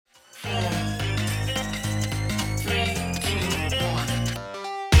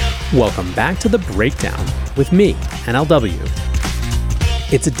Welcome back to The Breakdown with me, NLW.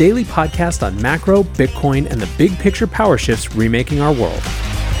 It's a daily podcast on macro, Bitcoin, and the big picture power shifts remaking our world.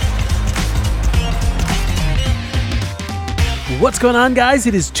 What's going on, guys?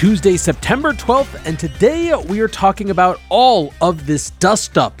 It is Tuesday, September 12th, and today we are talking about all of this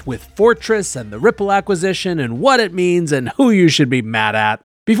dust-up with Fortress and the Ripple acquisition and what it means and who you should be mad at.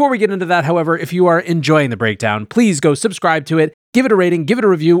 Before we get into that, however, if you are enjoying The Breakdown, please go subscribe to it, give it a rating, give it a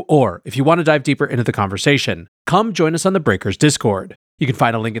review, or if you want to dive deeper into the conversation, come join us on the Breakers Discord. You can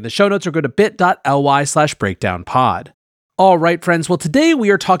find a link in the show notes or go to bit.ly/breakdownpod. All right, friends. Well, today we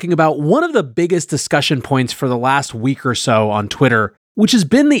are talking about one of the biggest discussion points for the last week or so on Twitter, which has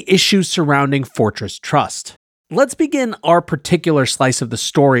been the issues surrounding Fortress Trust. Let's begin our particular slice of the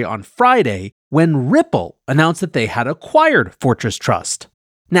story on Friday when Ripple announced that they had acquired Fortress Trust.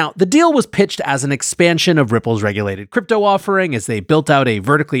 Now, the deal was pitched as an expansion of Ripple's regulated crypto offering as they built out a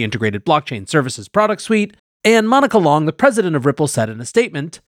vertically integrated blockchain services product suite, and Monica Long, the president of Ripple, said in a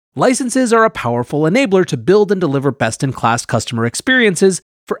statement, "Licenses are a powerful enabler to build and deliver best-in-class customer experiences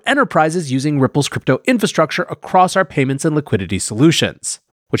for enterprises using Ripple's crypto infrastructure across our payments and liquidity solutions."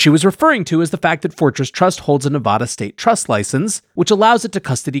 What she was referring to is the fact that Fortress Trust holds a Nevada state trust license, which allows it to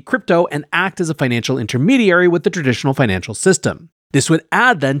custody crypto and act as a financial intermediary with the traditional financial system. This would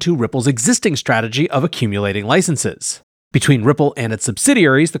add then to Ripple's existing strategy of accumulating licenses. Between Ripple and its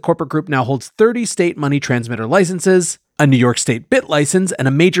subsidiaries, the corporate group now holds 30 state money transmitter licenses, a New York State BIT license, and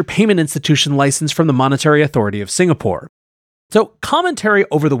a major payment institution license from the Monetary Authority of Singapore. So commentary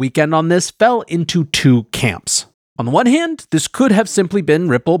over the weekend on this fell into two camps. On the one hand, this could have simply been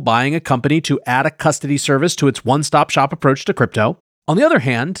Ripple buying a company to add a custody service to its one-stop shop approach to crypto. On the other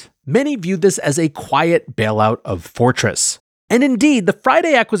hand, many viewed this as a quiet bailout of Fortress. And indeed, the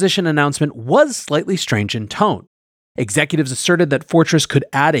Friday acquisition announcement was slightly strange in tone. Executives asserted that Fortress could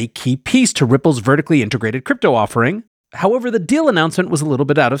add a key piece to Ripple's vertically integrated crypto offering. However, the deal announcement was a little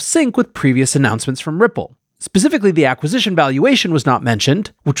bit out of sync with previous announcements from Ripple. Specifically, the acquisition valuation was not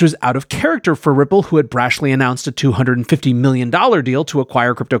mentioned, which was out of character for Ripple, who had brashly announced a $250 million deal to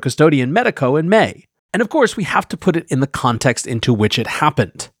acquire crypto custodian Medico in May. And of course, we have to put it in the context into which it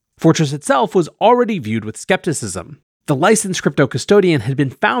happened. Fortress itself was already viewed with skepticism. The licensed crypto custodian had been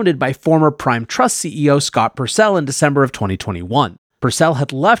founded by former Prime Trust CEO Scott Purcell in December of 2021. Purcell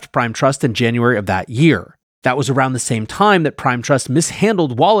had left Prime Trust in January of that year. That was around the same time that Prime Trust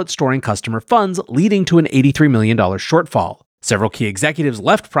mishandled wallet storing customer funds, leading to an $83 million shortfall. Several key executives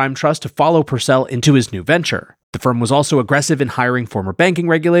left Prime Trust to follow Purcell into his new venture. The firm was also aggressive in hiring former banking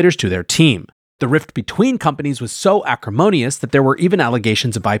regulators to their team. The rift between companies was so acrimonious that there were even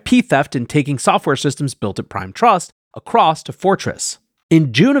allegations of IP theft in taking software systems built at Prime Trust across to Fortress.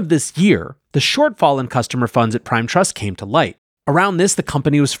 In June of this year, the shortfall in customer funds at Prime Trust came to light. Around this, the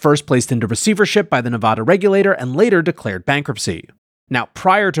company was first placed into receivership by the Nevada regulator and later declared bankruptcy. Now,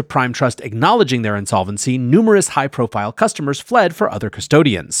 prior to Prime Trust acknowledging their insolvency, numerous high-profile customers fled for other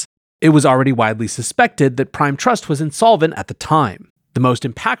custodians. It was already widely suspected that Prime Trust was insolvent at the time. The most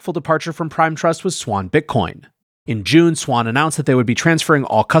impactful departure from Prime Trust was Swan Bitcoin. In June, Swan announced that they would be transferring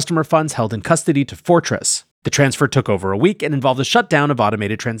all customer funds held in custody to Fortress. The transfer took over a week and involved a shutdown of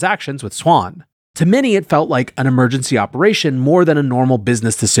automated transactions with Swan. To many, it felt like an emergency operation more than a normal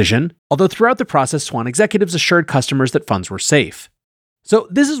business decision, although throughout the process, Swan executives assured customers that funds were safe. So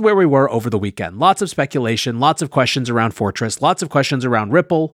this is where we were over the weekend. Lots of speculation, lots of questions around Fortress, lots of questions around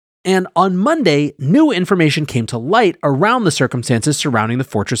Ripple, and on Monday, new information came to light around the circumstances surrounding the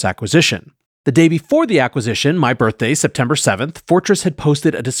Fortress acquisition. The day before the acquisition, my birthday, September 7th, Fortress had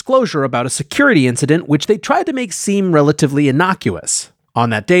posted a disclosure about a security incident which they tried to make seem relatively innocuous.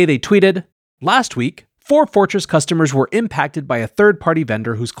 On that day, they tweeted, "Last week, 4 Fortress customers were impacted by a third-party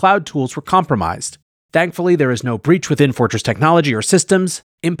vendor whose cloud tools were compromised. Thankfully, there is no breach within Fortress technology or systems,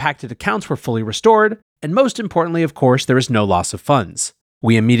 impacted accounts were fully restored, and most importantly, of course, there is no loss of funds.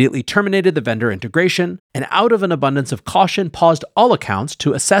 We immediately terminated the vendor integration, and out of an abundance of caution, paused all accounts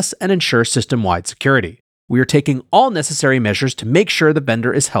to assess and ensure system-wide security. We are taking all necessary measures to make sure the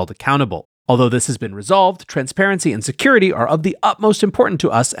vendor is held accountable. Although this has been resolved, transparency and security are of the utmost importance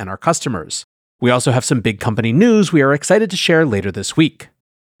to us and our customers. We also have some big company news we are excited to share later this week."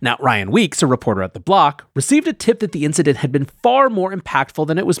 Now, Ryan Weeks, a reporter at The Block, received a tip that the incident had been far more impactful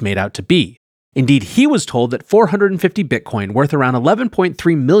than it was made out to be. Indeed, he was told that 450 Bitcoin worth around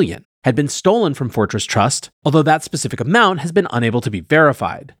 $11.3 million had been stolen from Fortress Trust, although that specific amount has been unable to be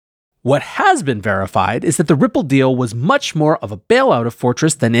verified. What has been verified is that the Ripple deal was much more of a bailout of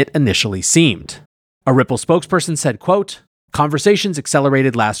Fortress than it initially seemed. A Ripple spokesperson said, quote, "Conversations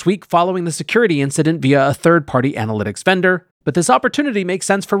accelerated last week following the security incident via a third-party analytics vendor. But this opportunity makes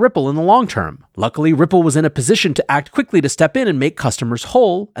sense for Ripple in the long term. Luckily, Ripple was in a position to act quickly to step in and make customers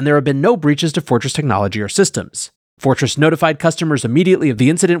whole, and there have been no breaches to Fortress technology or systems. Fortress notified customers immediately of the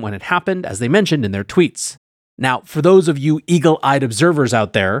incident when it happened, as they mentioned in their tweets. Now, for those of you eagle-eyed observers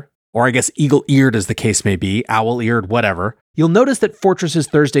out there, or I guess eagle-eared as the case may be, owl-eared, whatever, you'll notice that Fortress's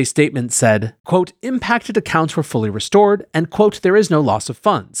Thursday statement said, quote, impacted accounts were fully restored, and quote, there is no loss of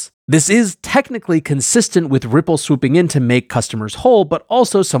funds. This is technically consistent with Ripple swooping in to make customers whole, but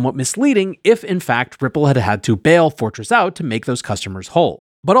also somewhat misleading if, in fact, Ripple had had to bail Fortress out to make those customers whole.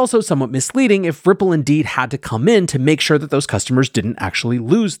 But also somewhat misleading if Ripple indeed had to come in to make sure that those customers didn't actually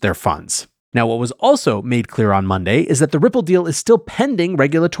lose their funds. Now, what was also made clear on Monday is that the Ripple deal is still pending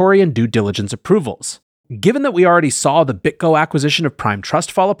regulatory and due diligence approvals. Given that we already saw the BitGo acquisition of Prime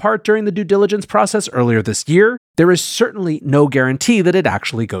Trust fall apart during the due diligence process earlier this year, there is certainly no guarantee that it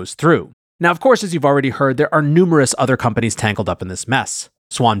actually goes through. Now, of course, as you've already heard, there are numerous other companies tangled up in this mess.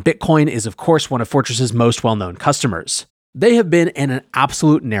 Swan Bitcoin is, of course, one of Fortress's most well-known customers. They have been in an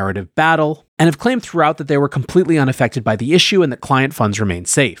absolute narrative battle and have claimed throughout that they were completely unaffected by the issue and that client funds remain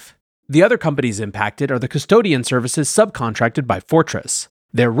safe. The other companies impacted are the custodian services subcontracted by Fortress.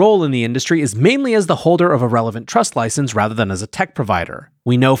 Their role in the industry is mainly as the holder of a relevant trust license rather than as a tech provider.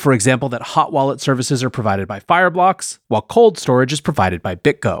 We know, for example, that hot wallet services are provided by Fireblocks, while cold storage is provided by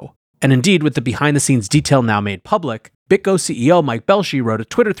BitGo. And indeed, with the behind-the-scenes detail now made public, BitGo CEO Mike Belshi wrote a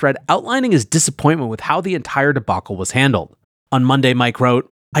Twitter thread outlining his disappointment with how the entire debacle was handled. On Monday, Mike wrote,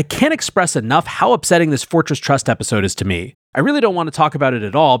 I can't express enough how upsetting this Fortress Trust episode is to me. I really don't want to talk about it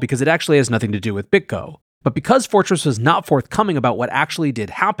at all because it actually has nothing to do with BitGo. But because Fortress was not forthcoming about what actually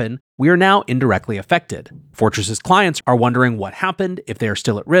did happen, we are now indirectly affected. Fortress's clients are wondering what happened, if they are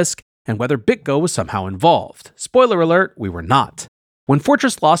still at risk, and whether BitGo was somehow involved. Spoiler alert, we were not. When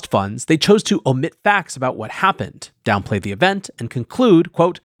Fortress lost funds, they chose to omit facts about what happened, downplay the event, and conclude,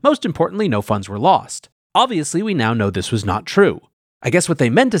 quote, most importantly, no funds were lost. Obviously, we now know this was not true. I guess what they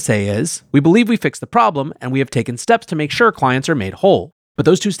meant to say is, we believe we fixed the problem and we have taken steps to make sure clients are made whole. But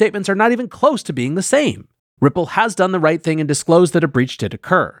those two statements are not even close to being the same. Ripple has done the right thing and disclosed that a breach did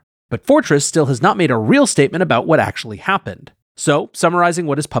occur. But Fortress still has not made a real statement about what actually happened. So, summarizing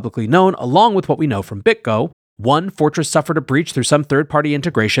what is publicly known along with what we know from BitGo, 1. Fortress suffered a breach through some third-party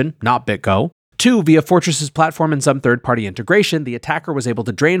integration, not BitGo. 2. Via Fortress's platform and some third-party integration, the attacker was able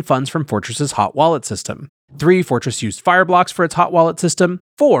to drain funds from Fortress's hot wallet system. 3. Fortress used Fireblocks for its hot wallet system.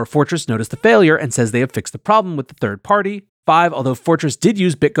 4. Fortress noticed the failure and says they have fixed the problem with the third party. 5. Although Fortress did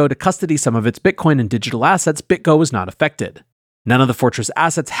use BitGo to custody some of its Bitcoin and digital assets, BitGo was not affected. None of the Fortress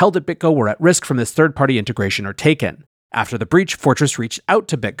assets held at BitGo were at risk from this third-party integration or taken. After the breach, Fortress reached out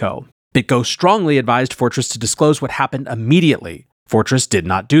to BitGo. BitGo strongly advised Fortress to disclose what happened immediately. Fortress did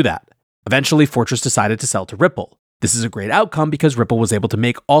not do that. Eventually, Fortress decided to sell to Ripple. This is a great outcome because Ripple was able to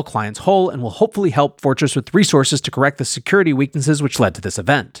make all clients whole and will hopefully help Fortress with resources to correct the security weaknesses which led to this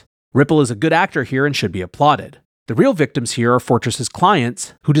event. Ripple is a good actor here and should be applauded. The real victims here are Fortress's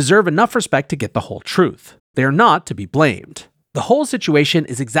clients, who deserve enough respect to get the whole truth. They are not to be blamed. The whole situation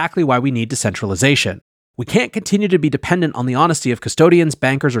is exactly why we need decentralization. We can't continue to be dependent on the honesty of custodians,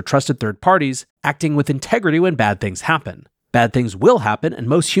 bankers, or trusted third parties acting with integrity when bad things happen. Bad things will happen, and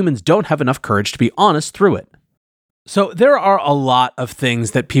most humans don't have enough courage to be honest through it. So there are a lot of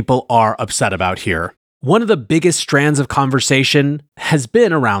things that people are upset about here. One of the biggest strands of conversation has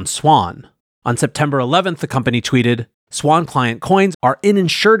been around Swan. On September 11th, the company tweeted, Swan client coins are in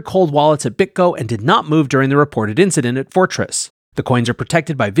insured cold wallets at BitGo and did not move during the reported incident at Fortress. The coins are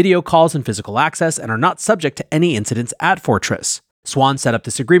protected by video calls and physical access and are not subject to any incidents at Fortress. Swan set up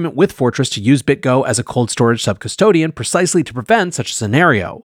this agreement with Fortress to use BitGo as a cold storage subcustodian precisely to prevent such a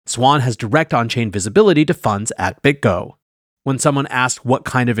scenario. Swan has direct on-chain visibility to funds at BitGo. When someone asked what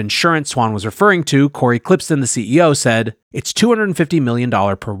kind of insurance Swan was referring to, Corey Clipston, the CEO, said, it's $250 million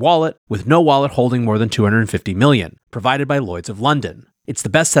per wallet, with no wallet holding more than $250 million, provided by Lloyd's of London. It's the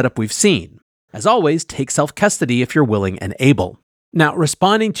best setup we've seen. As always, take self-custody if you're willing and able. Now,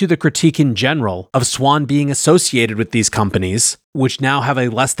 responding to the critique in general of Swan being associated with these companies, which now have a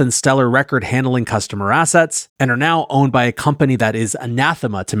less than stellar record handling customer assets and are now owned by a company that is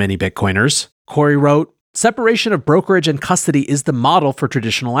anathema to many Bitcoiners, Corey wrote, separation of brokerage and custody is the model for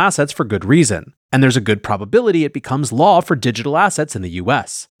traditional assets for good reason, and there's a good probability it becomes law for digital assets in the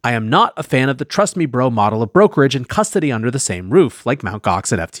US. I am not a fan of the trust me bro model of brokerage and custody under the same roof, like Mt.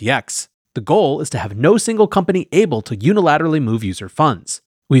 Gox and FTX. The goal is to have no single company able to unilaterally move user funds.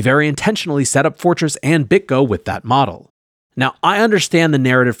 We very intentionally set up Fortress and BitGo with that model. Now, I understand the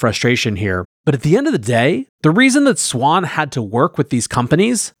narrative frustration here, but at the end of the day, the reason that Swan had to work with these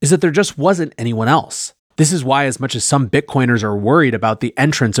companies is that there just wasn't anyone else. This is why, as much as some Bitcoiners are worried about the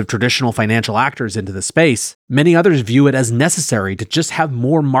entrance of traditional financial actors into the space, many others view it as necessary to just have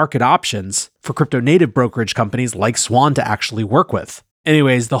more market options for crypto-native brokerage companies like Swan to actually work with.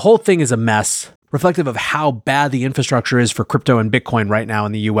 Anyways, the whole thing is a mess, reflective of how bad the infrastructure is for crypto and Bitcoin right now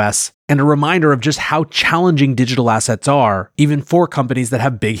in the US, and a reminder of just how challenging digital assets are, even for companies that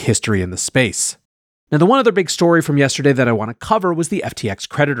have big history in the space. Now, the one other big story from yesterday that I want to cover was the FTX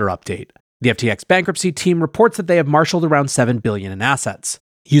creditor update. The FTX bankruptcy team reports that they have marshaled around $7 billion in assets.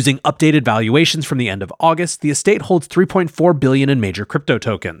 Using updated valuations from the end of August, the estate holds $3.4 billion in major crypto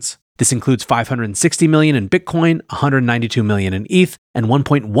tokens. This includes $560 million in Bitcoin, $192 million in ETH, and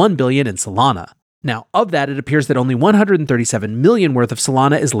 $1.1 billion in Solana. Now, of that, it appears that only $137 million worth of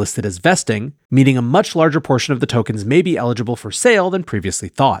Solana is listed as vesting, meaning a much larger portion of the tokens may be eligible for sale than previously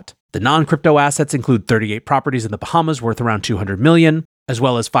thought. The non-crypto assets include 38 properties in the Bahamas worth around $200 million, as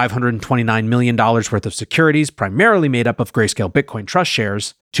well as $529 million worth of securities primarily made up of Grayscale Bitcoin Trust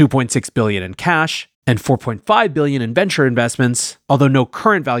shares, $2.6 billion in cash, and $4.5 billion in venture investments, although no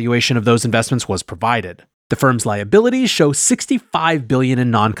current valuation of those investments was provided. The firm's liabilities show $65 billion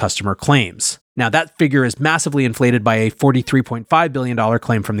in non-customer claims. Now, that figure is massively inflated by a $43.5 billion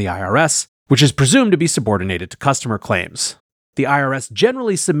claim from the IRS, which is presumed to be subordinated to customer claims. The IRS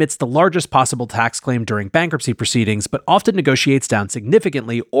generally submits the largest possible tax claim during bankruptcy proceedings, but often negotiates down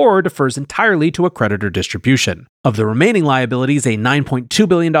significantly or defers entirely to a creditor distribution. Of the remaining liabilities, a $9.2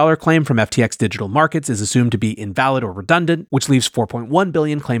 billion claim from FTX Digital Markets is assumed to be invalid or redundant, which leaves $4.1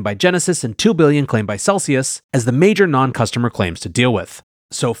 billion claimed by Genesis and $2 billion claimed by Celsius as the major non-customer claims to deal with.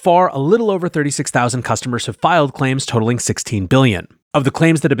 So far, a little over 36,000 customers have filed claims totaling $16 billion. Of the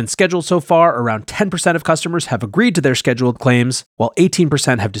claims that have been scheduled so far, around 10% of customers have agreed to their scheduled claims, while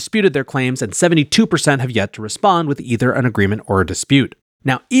 18% have disputed their claims and 72% have yet to respond with either an agreement or a dispute.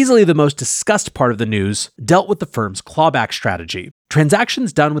 Now, easily the most discussed part of the news dealt with the firm's clawback strategy.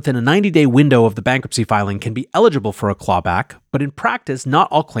 Transactions done within a 90-day window of the bankruptcy filing can be eligible for a clawback, but in practice,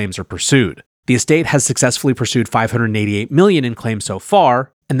 not all claims are pursued. The estate has successfully pursued $588 million in claims so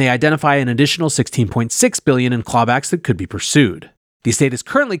far, and they identify an additional $16.6 billion in clawbacks that could be pursued. The estate is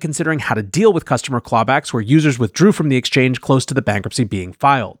currently considering how to deal with customer clawbacks where users withdrew from the exchange close to the bankruptcy being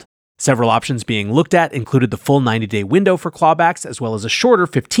filed. Several options being looked at included the full 90-day window for clawbacks, as well as a shorter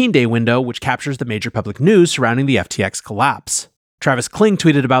 15-day window which captures the major public news surrounding the FTX collapse. Travis Kling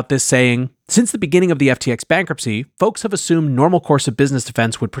tweeted about this saying, "Since the beginning of the FTX bankruptcy, folks have assumed normal course of business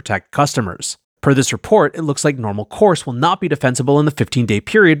defense would protect customers. Per this report, it looks like normal course will not be defensible in the 15-day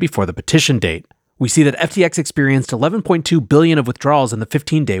period before the petition date. We see that FTX experienced $11.2 billion of withdrawals in the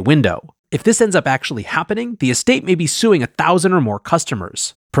 15-day window. If this ends up actually happening, the estate may be suing 1,000 or more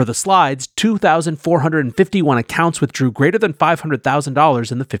customers. Per the slides, 2,451 accounts withdrew greater than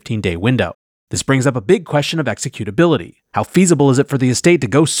 $500,000 in the 15-day window. This brings up a big question of executability. How feasible is it for the estate to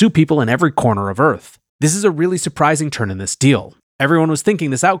go sue people in every corner of Earth? This is a really surprising turn in this deal. Everyone was thinking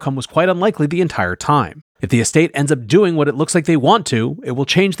this outcome was quite unlikely the entire time. If the estate ends up doing what it looks like they want to, it will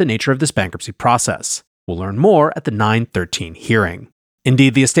change the nature of this bankruptcy process. We'll learn more at the 9/13 hearing.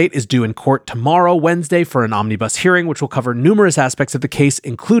 Indeed, the estate is due in court tomorrow, Wednesday, for an omnibus hearing, which will cover numerous aspects of the case,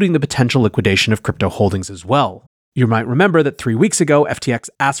 including the potential liquidation of crypto holdings as well. You might remember that 3 weeks ago, FTX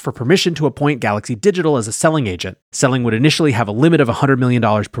asked for permission to appoint Galaxy Digital as a selling agent. Selling would initially have a limit of $100 million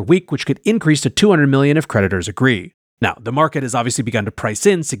per week, which could increase to $200 million if creditors agree. Now, the market has obviously begun to price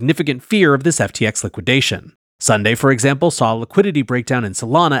in significant fear of this FTX liquidation. Sunday, for example, saw a liquidity breakdown in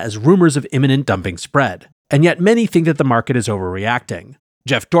Solana as rumors of imminent dumping spread. And yet many think that the market is overreacting.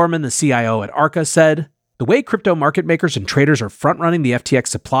 Jeff Dorman, the CIO at Arca, said, "The way crypto market makers and traders are front-running the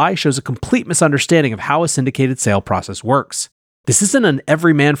FTX supply shows a complete misunderstanding of how a syndicated sale process works. This isn't an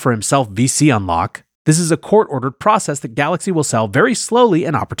every man for himself VC unlock. This is a court-ordered process that Galaxy will sell very slowly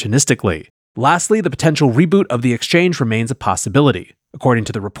and opportunistically. Lastly, the potential reboot of the exchange remains a possibility. According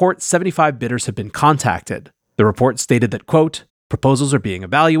to the report, 75 bidders have been contacted. The report stated that, quote, proposals are being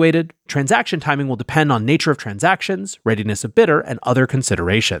evaluated. Transaction timing will depend on nature of transactions, readiness of bidder, and other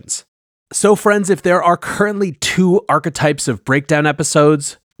considerations." So friends, if there are currently two archetypes of breakdown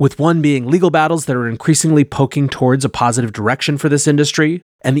episodes, with one being legal battles that are increasingly poking towards a positive direction for this industry,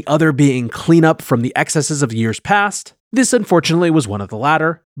 and the other being cleanup from the excesses of years past, this unfortunately was one of the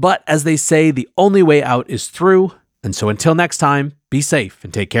latter. But as they say, the only way out is through. And so until next time, be safe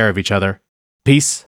and take care of each other. Peace.